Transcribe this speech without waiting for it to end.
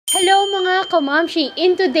kamamshi,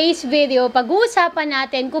 in today's video, pag-uusapan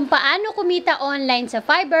natin kung paano kumita online sa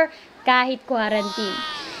Fiverr kahit quarantine.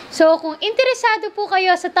 So, kung interesado po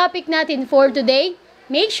kayo sa topic natin for today,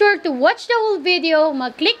 make sure to watch the whole video,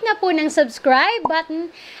 mag-click na po ng subscribe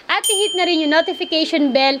button, at i-hit na rin yung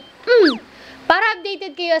notification bell para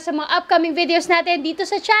updated kayo sa mga upcoming videos natin dito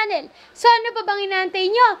sa channel. So, ano pa bang inaantay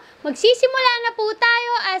nyo? Magsisimula na po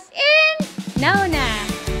tayo as in now na!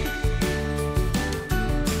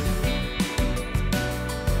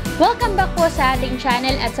 Welcome back po sa ating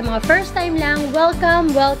channel at sa mga first time lang,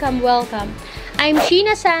 welcome. I'm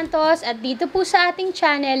Sheena Santos at dito po sa ating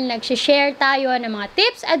channel, nagsishare tayo ng mga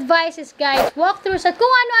tips, advices, guides, walkthroughs at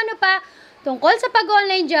kung ano-ano pa tungkol sa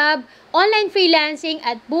pag-online job, online freelancing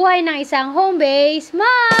at buhay ng isang home-based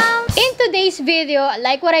mom. In today's video,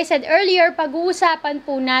 like what I said earlier, pag-uusapan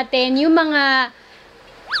po natin yung mga,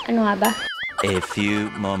 ano nga ba? A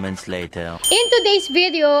few moments later. In today's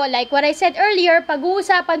video, like what I said earlier,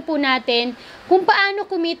 pag-uusapan po natin kung paano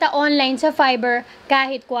kumita online sa Fiverr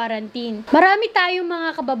kahit quarantine. Marami tayong mga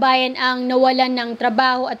kababayan ang nawalan ng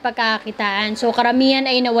trabaho at pagkakakitaan. So karamihan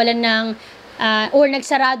ay nawalan ng or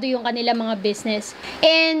nagsarado yung kanilang mga business.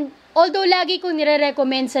 And although lagi kong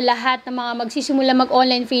nire-recommend sa lahat ng mga magsisimula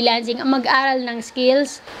mag-online freelancing ang mag-aral ng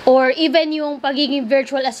skills or even yung pagiging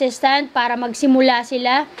virtual assistant para magsimula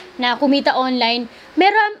sila na kumita online,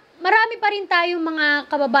 marami pa rin tayong mga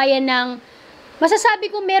kababayan ng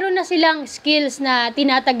masasabi ko meron na silang skills na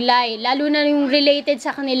tinataglay, lalo na yung related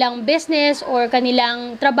sa kanilang business or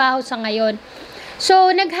kanilang trabaho sa ngayon.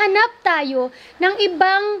 So, naghanap tayo ng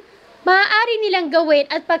ibang maaari nilang gawin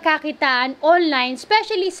at pagkakitaan online,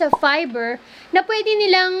 especially sa Fiverr, na pwede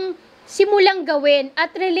nilang simulang gawin at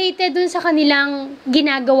related dun sa kanilang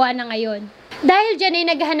ginagawa na ngayon. Dahil dyan ay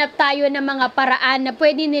naghahanap tayo ng mga paraan na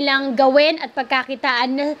pwede nilang gawin at pagkakitaan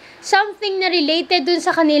na something na related dun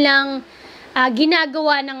sa kanilang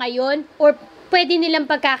ginagawa na ngayon or pwede nilang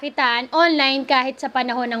pagkakitaan online kahit sa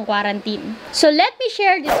panahon ng quarantine. So let me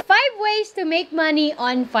share these 5 ways to make money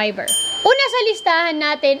on Fiverr. Una sa listahan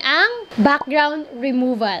natin ang background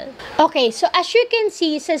removal. Okay, so as you can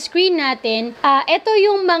see sa screen natin, ito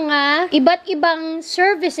yung mga iba't ibang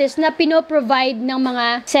services na pinoprovide ng mga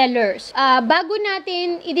sellers. Bago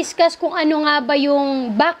natin i-discuss kung ano nga ba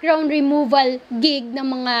yung background removal gig ng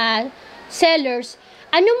mga sellers,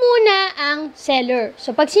 ano muna ang seller?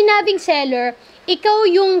 So pag sinabing seller, ikaw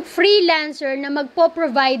yung freelancer na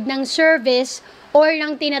magpo-provide ng service or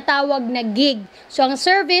ng tinatawag na gig. So, ang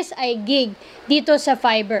service ay gig dito sa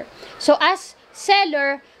Fiverr. So, as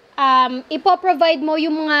seller, ipoprovide mo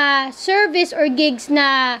yung mga service or gigs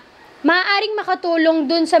na maaaring makatulong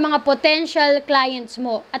dun sa mga potential clients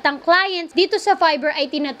mo. At ang clients dito sa Fiverr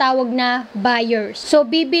ay tinatawag na buyers. So,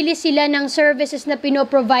 bibili sila ng services na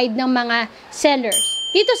pinoprovide ng mga sellers.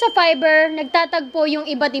 Dito sa Fiverr, nagtatagpo yung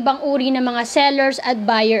iba't ibang uri ng mga sellers at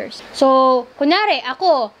buyers. So, kunwari,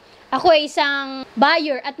 ako ay isang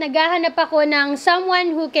buyer at naghahanap ako ng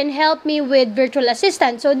someone who can help me with virtual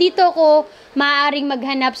assistant. So, dito ko maaaring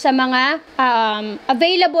maghanap sa mga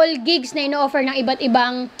available gigs na ino-offer ng iba't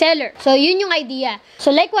ibang seller. So, yun yung idea.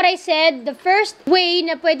 So, like what I said, the first way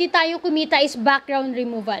na pwede tayong kumita is background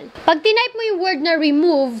removal. Pag tinype mo yung word na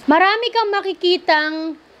remove, marami kang makikitang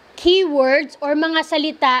keywords or mga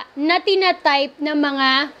salita na tinatype ng mga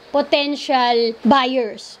potential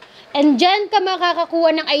buyers. And dyan ka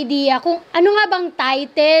makakakuha ng idea kung ano nga bang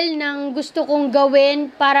title ng gusto kong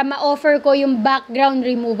gawin para ma-offer ko yung background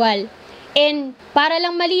removal. And para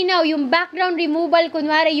lang malinaw, yung background removal,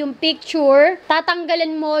 kunwari yung picture,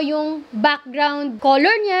 tatanggalan mo yung background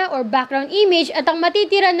color niya or background image at ang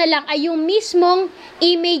matitira na lang ay yung mismong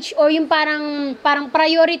image or yung parang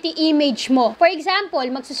priority image mo. For example,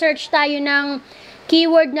 magsa-search tayo ng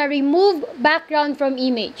keyword na remove background from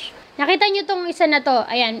image. Nakita nyo tong isa na to.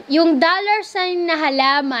 Ayan, yung dollar sign na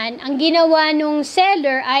halaman, ang ginawa nung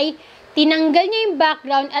seller ay tinanggal niya yung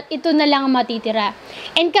background at ito na lang ang matitira.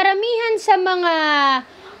 And karamihan sa mga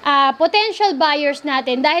potential buyers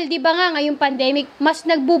natin, dahil di ba nga ngayong pandemic, mas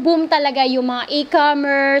nagbo-boom talaga yung mga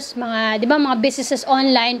e-commerce, mga, di ba, mga businesses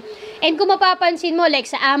online. And kung mapapansin mo, like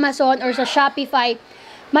sa Amazon or sa Shopify,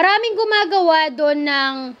 maraming gumagawa doon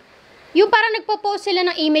ng yung parang nagpo-post sila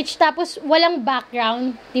ng image tapos walang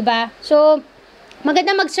background, di ba? So,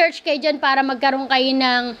 maganda mag-search kayo dyan para magkaroon kayo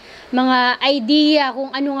ng mga idea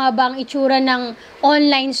kung ano nga bang itsura ng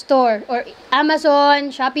online store or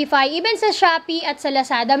Amazon, Shopify, even sa Shopee at sa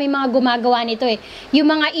Lazada may mga gumagawa nito eh.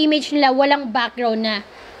 Yung mga image nila walang background na.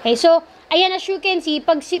 Okay, so ayan, as you can see,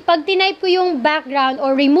 pag tinype ko yung background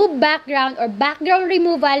or remove background or background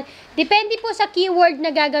removal, depende po sa keyword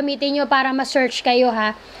na gagamitin nyo para ma-search kayo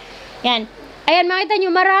ha. Yan. Ayan, makita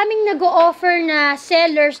nyo, maraming nag-o-offer na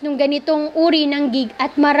sellers nung ganitong uri ng gig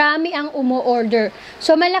at marami ang umu-order.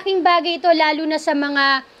 So, malaking bagay ito lalo na sa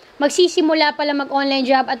mga magsisimula pala mag-online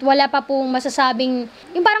job at wala pa pong masasabing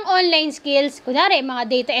yung parang online skills. Kunwari, mga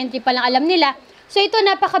data entry pa lang alam nila. So, ito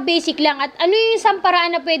napaka-basic lang. At ano yung isang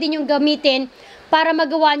paraan na pwede nyong gamitin para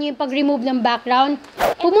magawa nyo yung pag-remove ng background?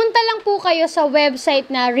 Pumunta lang po kayo sa website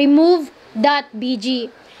na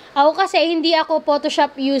remove.bg. Ako kasi hindi ako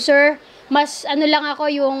Photoshop user. Mas ano lang ako,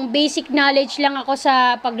 yung basic knowledge lang ako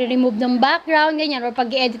sa pag-remove ng background, ganyan, or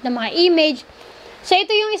pag-edit ng mga image. So,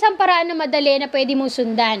 ito yung isang paraan na madali na pwede mong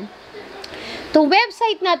sundan. Itong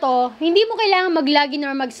website na to, hindi mo kailangan mag-login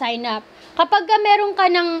or mag-sign up. Kapag meron ka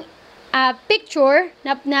ng picture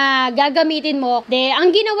na gagamitin mo,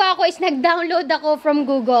 ang ginawa ko is nag-download ako from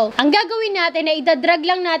Google. Ang gagawin natin ay idadrag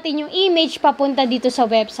lang natin yung image papunta dito sa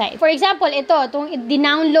website. For example, itong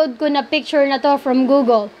dinownload ko na picture na to from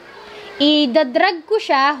Google. Idadrag ko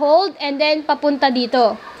siya, hold, and then papunta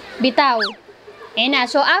dito. Bitaw. Ayan na.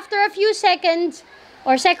 So, after a few seconds,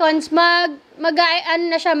 ma-edit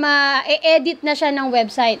na siya ng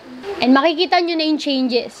website. And makikita nyo na yung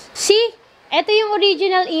changes. See? Ito yung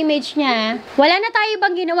original image niya. Wala na tayo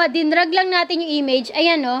bang ginawa. Dinrag lang natin yung image.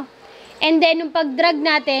 Ayan, no? And then, nung pag-drag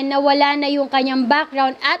natin, nawala na yung kanyang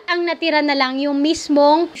background at ang natira na lang yung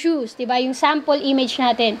mismong shoes, diba? Yung sample image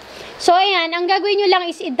natin. So, ayan, ang gagawin nyo lang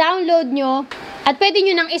is i-download nyo at pwede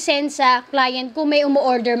nyo nang isend sa client kung may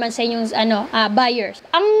umu-order man sa inyong buyers.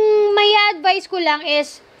 Ang may advice ko lang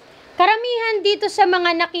is, karamihan dito sa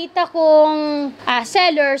mga nakita kong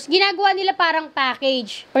sellers, ginagawa nila parang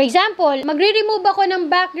package. For example, magre-remove ako ng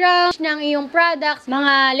background ng iyong products,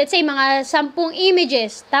 let's say, mga 10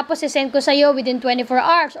 images. Tapos, isend ko sa'yo within 24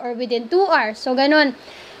 hours or within 2 hours. So, ganun.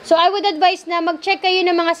 So, I would advise na mag-check kayo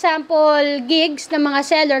ng mga sample gigs ng mga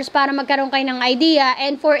sellers para magkaroon kayo ng idea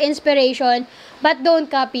and for inspiration, but don't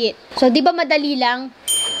copy it. So, di ba madali lang?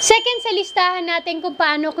 Second sa listahan natin kung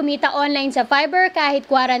paano kumita online sa Fiverr kahit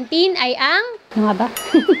quarantine ay ang, ano nga ba?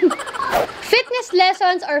 Fitness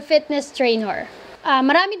lessons or fitness trainer.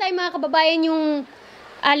 Marami tayong mga kababayan yung,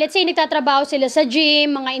 let's say, nagtatrabaho sila sa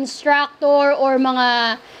gym, mga instructor, or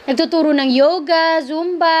mga nagtuturo ng yoga,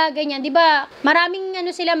 zumba, ganyan. Diba? Maraming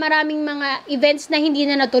mga events na hindi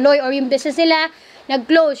na natuloy or yung business nila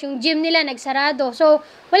nag-close, yung gym nila nagsarado. So,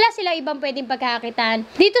 wala sila ibang pwedeng pagkakitaan.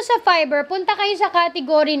 Dito sa Fiverr, punta kayo sa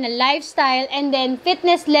category na lifestyle and then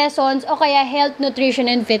fitness lessons o kaya health, nutrition,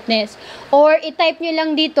 and fitness. Or i-type nyo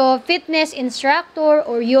lang dito, fitness instructor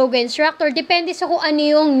or yoga instructor. Depende sa kung ano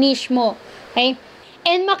yung niche mo. Okay?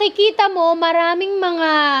 And makikita mo, maraming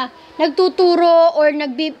mga nagtuturo or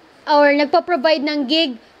nagpa-provide ng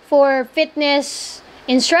gig for fitness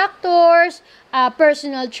instructors,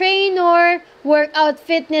 personal trainer, workout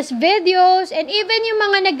fitness videos, and even yung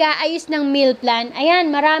mga nag-aayos ng meal plan. Ayan,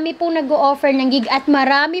 marami pong nag-o-offer ng gig at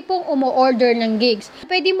marami pong umu-order ng gigs.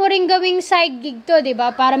 Pwede mo rin gawing side gig to, diba?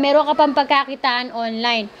 Para meron ka pang pagkakitaan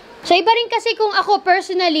online. So, iba rin kasi kung ako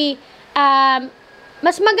personally,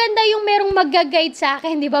 mas maganda yung merong mag-guide sa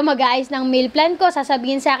akin, diba? Mag-aayos ng meal plan ko,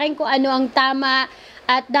 sasabihin sa akin kung ano ang tama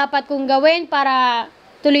at dapat kong gawin para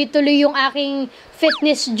tuloy-tuloy yung aking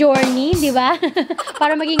fitness journey, di ba?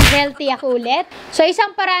 Para maging healthy ako ulit. So,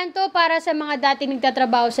 isang paraan to para sa mga dati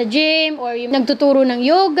nagtatrabaho sa gym or yung nagtuturo ng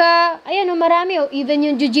yoga. Ayan, marami. Even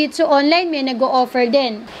yung jiu-jitsu online, may nag-o-offer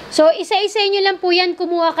din. So, isa-isa nyo lang po yan,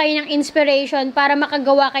 kumuha kayo ng inspiration para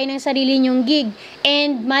makagawa kayo ng sarili nyong gig.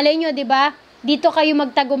 And malay nyo, di ba? Dito kayo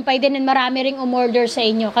magtagumpay din and marami ring umorder sa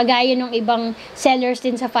inyo. Kagaya ng ibang sellers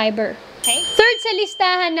din sa Fiverr. Okay. Third sa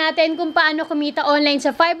listahan natin kung paano kumita online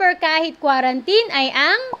sa Fiverr kahit quarantine ay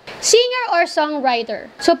ang singer or songwriter.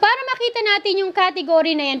 So, para makita natin yung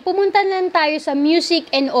category na yan, pumunta lang tayo sa music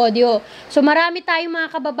and audio. So, marami tayong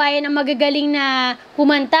mga kababayan na magagaling na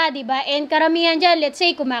kumanta, di ba? And karamihan dyan, let's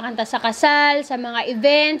say, kumakanta sa kasal, sa mga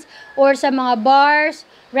events, or sa mga bars,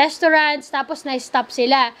 restaurants, tapos na-stop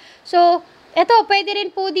sila. So, eto, pwede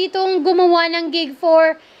rin po ditong gumawa ng gig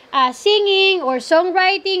for singing or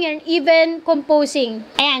songwriting and even composing.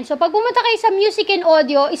 Ayan, so pag pumunta kayo sa music and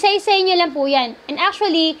audio, isa-isa nyo lang po yan. And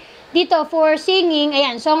actually, dito for singing,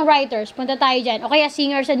 ayan, songwriters, punta tayo dyan. O kaya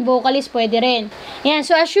singers and vocalists, pwede rin. Ayan,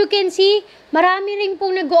 so as you can see, marami rin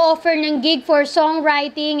pong nag-o-offer ng gig for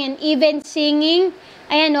songwriting and even singing.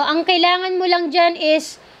 Ayan, no, ang kailangan mo lang dyan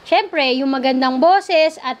is, syempre, yung magandang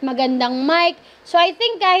boses at magandang mic. So I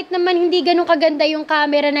think kahit naman hindi ganun kaganda yung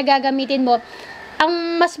camera na gagamitin mo,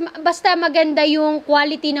 basta maganda yung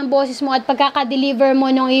quality ng boses mo at pagkaka-deliver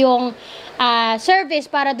mo ng iyong service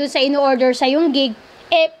para dun sa ino-order sa yung gig,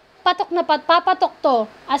 papatok to.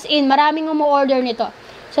 As in, maraming umu-order nito.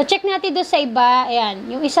 So, check natin doon sa iba. Ayan,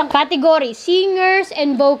 yung isang category, singers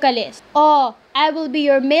and vocalists. Oh, I will be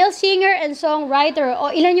your male singer and songwriter.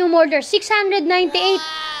 Oh, ilan yung order? 698.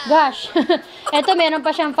 Gosh. Eto, meron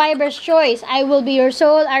pa siyang Fiverr's Choice. I will be your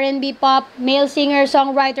soul, R&B pop, male singer,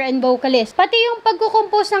 songwriter, and vocalist. Pati yung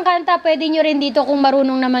pagkukompose ng kanta, pwede nyo rin dito kung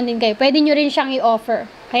marunong naman din kayo. Pwede nyo rin siyang i-offer.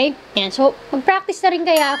 Okay? Yan. So, mag-practice na rin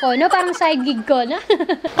kaya ako, no? Parang side gig ko, no?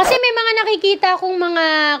 Kasi may mga nakikita akong mga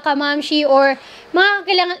kamamshi or mga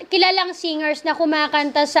kilalang singers na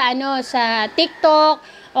kumakanta sa, sa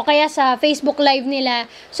TikTok o kaya sa Facebook Live nila.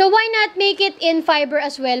 So, why not make it in Fiverr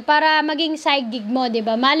as well para maging side gig mo, 'di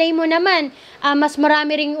ba? Malay mo naman, mas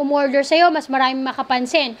marami ring umorder sa'yo, mas marami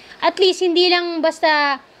makapansin. At least, hindi lang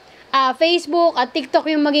basta Facebook at TikTok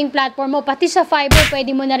yung maging platform mo, pati sa Fiverr,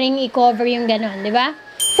 pwede mo na ring i-cover yung ganon, 'di ba?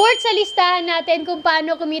 Fourth sa listahan natin kung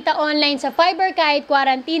paano kumita online sa Fiverr kahit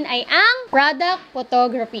quarantine ay ang product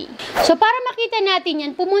photography. So, para makita natin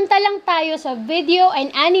yan, pumunta lang tayo sa video and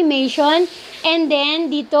animation and then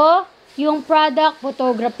dito, yung product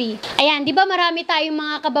photography. Ayan, di ba marami tayong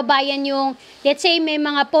mga kababayan yung, let's say, may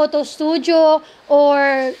mga photo studio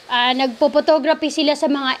or nagpo-photography sila sa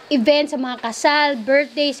mga events, sa mga kasal,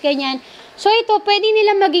 birthdays, ganyan. So, ito, pwede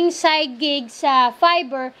nila maging side gig sa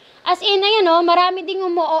Fiverr. As in, ayan o, marami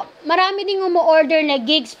ding umu-order na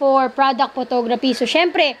gigs for product photography. So,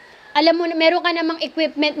 syempre, alam mo, meron ka namang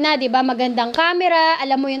equipment na, di ba? Magandang camera,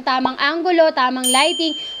 alam mo yung tamang angulo, tamang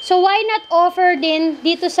lighting. So, why not offer din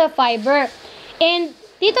dito sa Fiverr? And,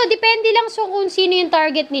 dito, depende lang so kung sino yung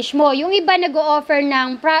target niche mo. Yung iba nag-o-offer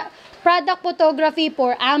ng product photography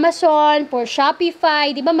for Amazon, for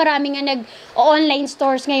Shopify, di ba marami nga nag-online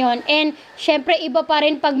stores ngayon. And, syempre, iba pa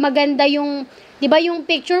rin pag maganda yung, di ba yung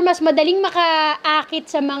picture, mas madaling makaakit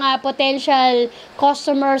sa mga potential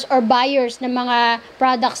customers or buyers ng mga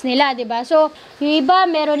products nila, di ba? So, yung iba,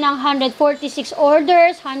 meron ng 146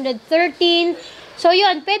 orders, 113. So,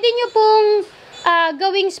 yun, pwede nyo pong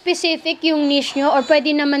gawing specific yung niche nyo or pwede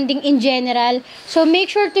naman ding in general. So, make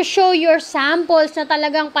sure to show your samples na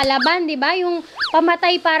talagang palaban, di ba? Yung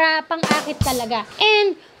pamatay para pang-akit talaga.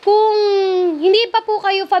 And, kung hindi pa po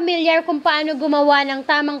kayo familiar kung paano gumawa ng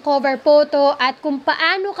tamang cover photo at kung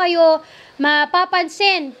paano kayo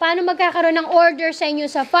mapapansin, paano magkakaroon ng order sa inyo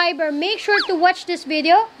sa Fiverr, make sure to watch this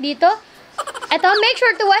video dito. Make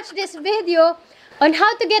sure to watch this video on how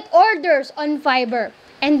to get orders on Fiverr.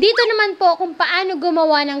 And dito naman po kung paano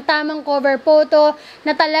gumawa ng tamang cover photo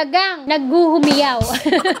na talagang naghuhumiyaw.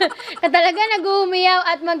 Na talagang naghuhumiyaw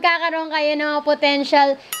at magkakaroon kayo ng mga potential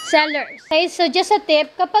sellers. Okay, so just a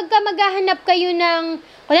tip, kapag maghahanap kayo ng,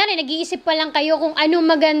 kunwari, nag-iisip pa lang kayo kung anong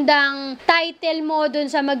magandang title mo dun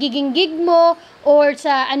sa magiging gig mo or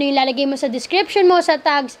sa ano yung lalagay mo sa description mo, sa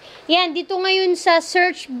tags. Yan, dito ngayon sa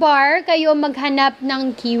search bar, kayo maghanap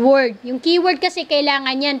ng keyword. Yung keyword kasi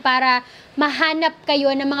kailangan yan para mahanap kayo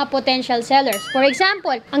ng mga potential sellers. For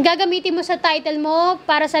example, ang gagamitin mo sa title mo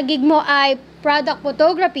para sa gig mo ay product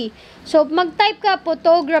photography. So, mag-type ka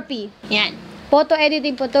photography. Yan. Photo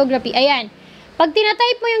editing photography. Ayan. Pag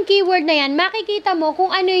tinatype mo yung keyword na yan, makikita mo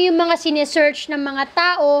kung ano yung mga sinesearch ng mga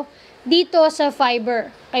tao dito sa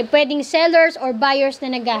Fiverr. Okay, pwedeng sellers or buyers na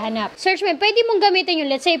naghahanap. Search mo, pwede mong gamitin yung,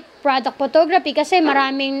 let's say, product photography kasi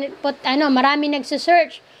maraming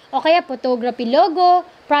nagse-search. O kaya photography logo,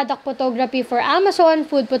 product photography for Amazon,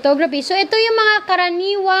 food photography. So, ito yung mga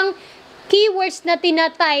karaniwang keywords na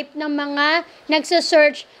tinatype ng mga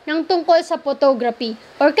nagse-search ng tungkol sa photography.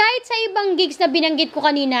 Or kahit sa ibang gigs na binanggit ko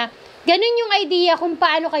kanina, ganun yung idea kung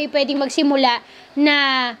paano kayo pwedeng magsimula na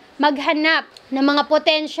maghanap ng mga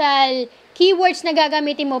potential keywords na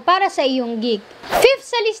gagamitin mo para sa iyong gig. Fifth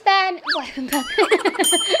sa listahan,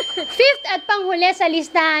 fifth at panghuli sa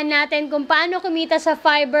listahan natin kung paano kumita sa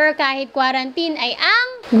Fiverr kahit quarantine ay ang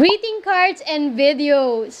greeting cards and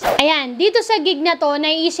videos. Ayan, dito sa gig na to,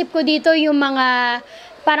 naiisip ko dito yung mga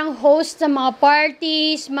parang host sa mga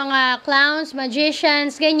parties, mga clowns,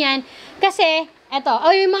 magicians, ganyan. Kasi, eto,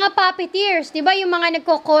 yung mga puppeteers, di ba? Yung mga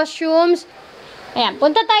nagko-costumes. Ayan,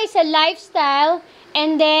 punta tayo sa lifestyle,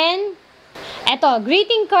 and then, eto,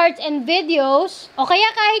 greeting cards and videos, o kaya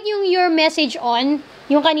kahit yung your message on,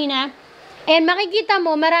 yung kanina, ayan, makikita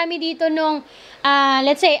mo, marami dito nung,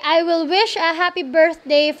 let's say, I will wish a happy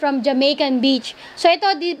birthday from Jamaican Beach. So,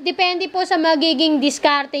 ito, depende po sa magiging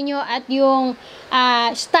diskarte nyo at yung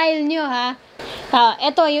style nyo, ha.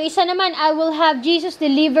 Ito, yung isa naman, I will have Jesus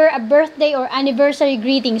deliver a birthday or anniversary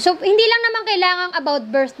greeting. So, hindi lang naman kailangan about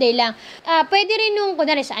birthday lang. Pwede rin nung,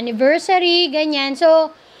 kunwari, sa anniversary, ganyan.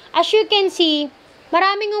 So, as you can see,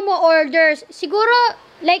 maraming umu-orders. Siguro,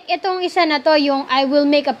 like itong isa na to, yung I will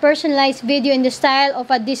make a personalized video in the style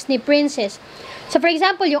of a Disney princess. So, for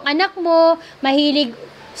example, yung anak mo, mahilig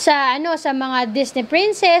sa mga Disney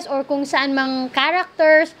princess or kung saan mang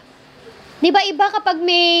characters. 'Di ba iba kapag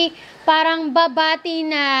may parang babati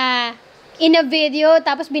na in a video,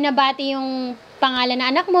 tapos binabati yung pangalan na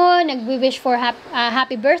anak mo, nagwi-wish for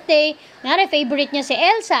happy birthday. Nari, favorite niya si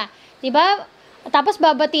Elsa. 'Di ba? Tapos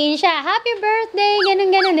babatiin siya, happy birthday,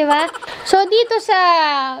 ganun, di ba? So, dito sa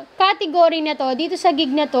category na to, dito sa gig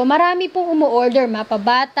na to, marami pong umu-order,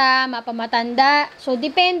 mapabata, mapamatanda. So,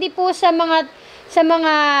 depende po sa mga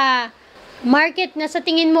market na sa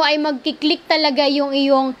tingin mo ay magkiklik talaga yung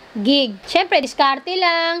iyong gig. Siyempre, diskarte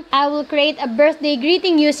lang. I will create a birthday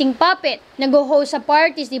greeting using puppet. Nag-host sa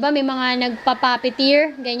parties, di ba? May mga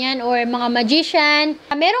nagpa-puppeteer, ganyan, or mga magician.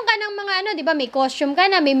 Meron ka ng mga di ba? May costume ka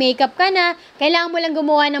na, may makeup ka na. Kailangan mo lang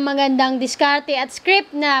gumawa ng magandang diskarte at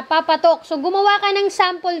script na papatok. So, gumawa ka ng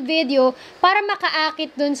sample video para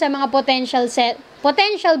makaakit dun sa mga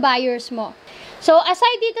potential buyers mo. So,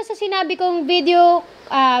 aside dito sa sinabi kong video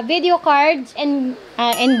cards and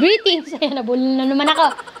greetings, ayan, nabulol na naman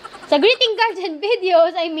ako. Sa greeting cards and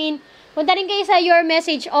videos, I mean, punta rin kayo sa Your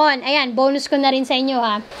Message On. Ayan, bonus ko na rin sa inyo,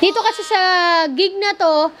 ha. Dito kasi sa gig na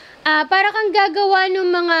to, para kang gagawa ng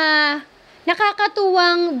mga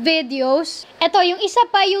nakakatuwang videos. Ito, yung isa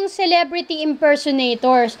pa yung celebrity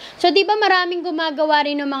impersonators. So, di ba maraming gumagawa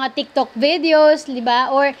rin ng mga TikTok videos, di ba?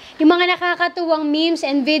 Or yung mga nakakatuwang memes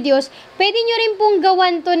and videos. Pwede nyo rin pong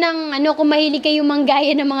gawan to ng, kung mahilig kayo manggaya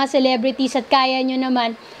ng mga celebrities at kaya nyo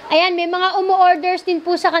naman. Ayan, may mga umu-orders din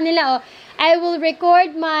po sa kanila, oh. I will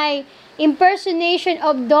record my impersonation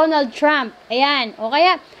of Donald Trump. Ayan. O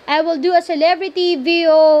kaya, I will do a celebrity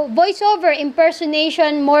voiceover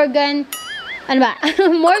impersonation Morgan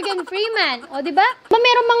Freeman. O, di ba?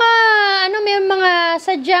 May mga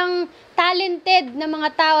sadyang talented na mga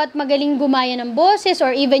tao at magaling gumaya ng boses or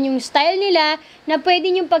even yung style nila na pwede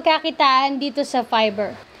nyong pagkakitaan dito sa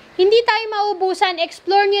Fiverr. Hindi tayo maubusan,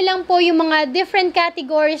 explore nyo lang po yung mga different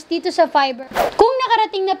categories dito sa Fiverr. Kung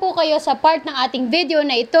nakarating na po kayo sa part ng ating video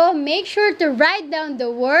na ito, make sure to write down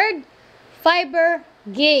the word Fiverr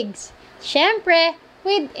Gigs. Siyempre,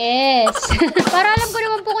 with S. Para alam ko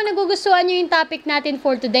naman po kung nagugustuhan nyo yung topic natin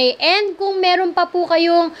for today. And kung meron pa po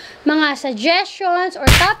kayong mga suggestions or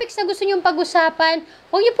topics na gusto nyong pag-usapan,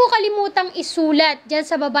 huwag nyo po kalimutang isulat dyan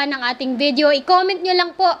sa baba ng ating video. I-comment nyo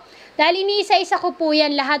lang po. Dahil iniisa-isa ko po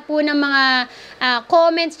yan, lahat po ng mga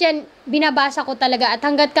comments dyan, binabasa ko talaga. At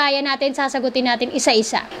hanggat kaya natin, sasagutin natin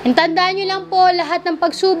isa-isa. And tandaan nyo lang po, lahat ng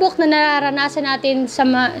pagsubok na nararanasan natin sa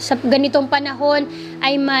ganitong panahon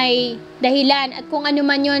ay may dahilan. At kung ano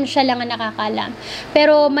man yun, siya lang ang nakakalam.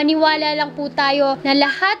 Pero maniwala lang po tayo na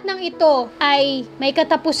lahat ng ito ay may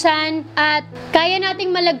katapusan at kaya nating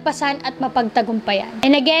malagpasan at mapagtagumpayan.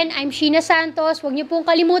 And again, I'm Sheena Santos. Huwag niyo pong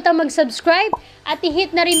kalimutang mag-subscribe at i-hit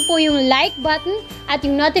na rin po yung like button at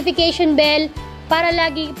yung notification bell para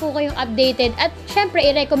lagi po kayong updated. At syempre,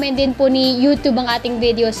 i-recommend din po ni YouTube ang ating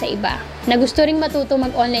video sa iba na gusto ring matuto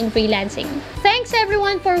mag-online freelancing. Thanks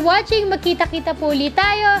everyone for watching. Magkita-kita po ulit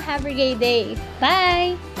tayo. Have a great day.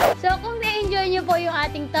 Bye! So, kung na-enjoy nyo po yung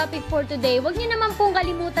ating topic for today, huwag nyo naman pong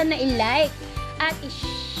kalimutan na i-like at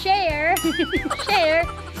i-share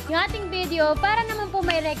yung ating video para naman po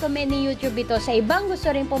may recommend ni YouTube ito sa ibang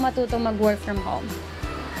gusto rin po matutong mag-work from home.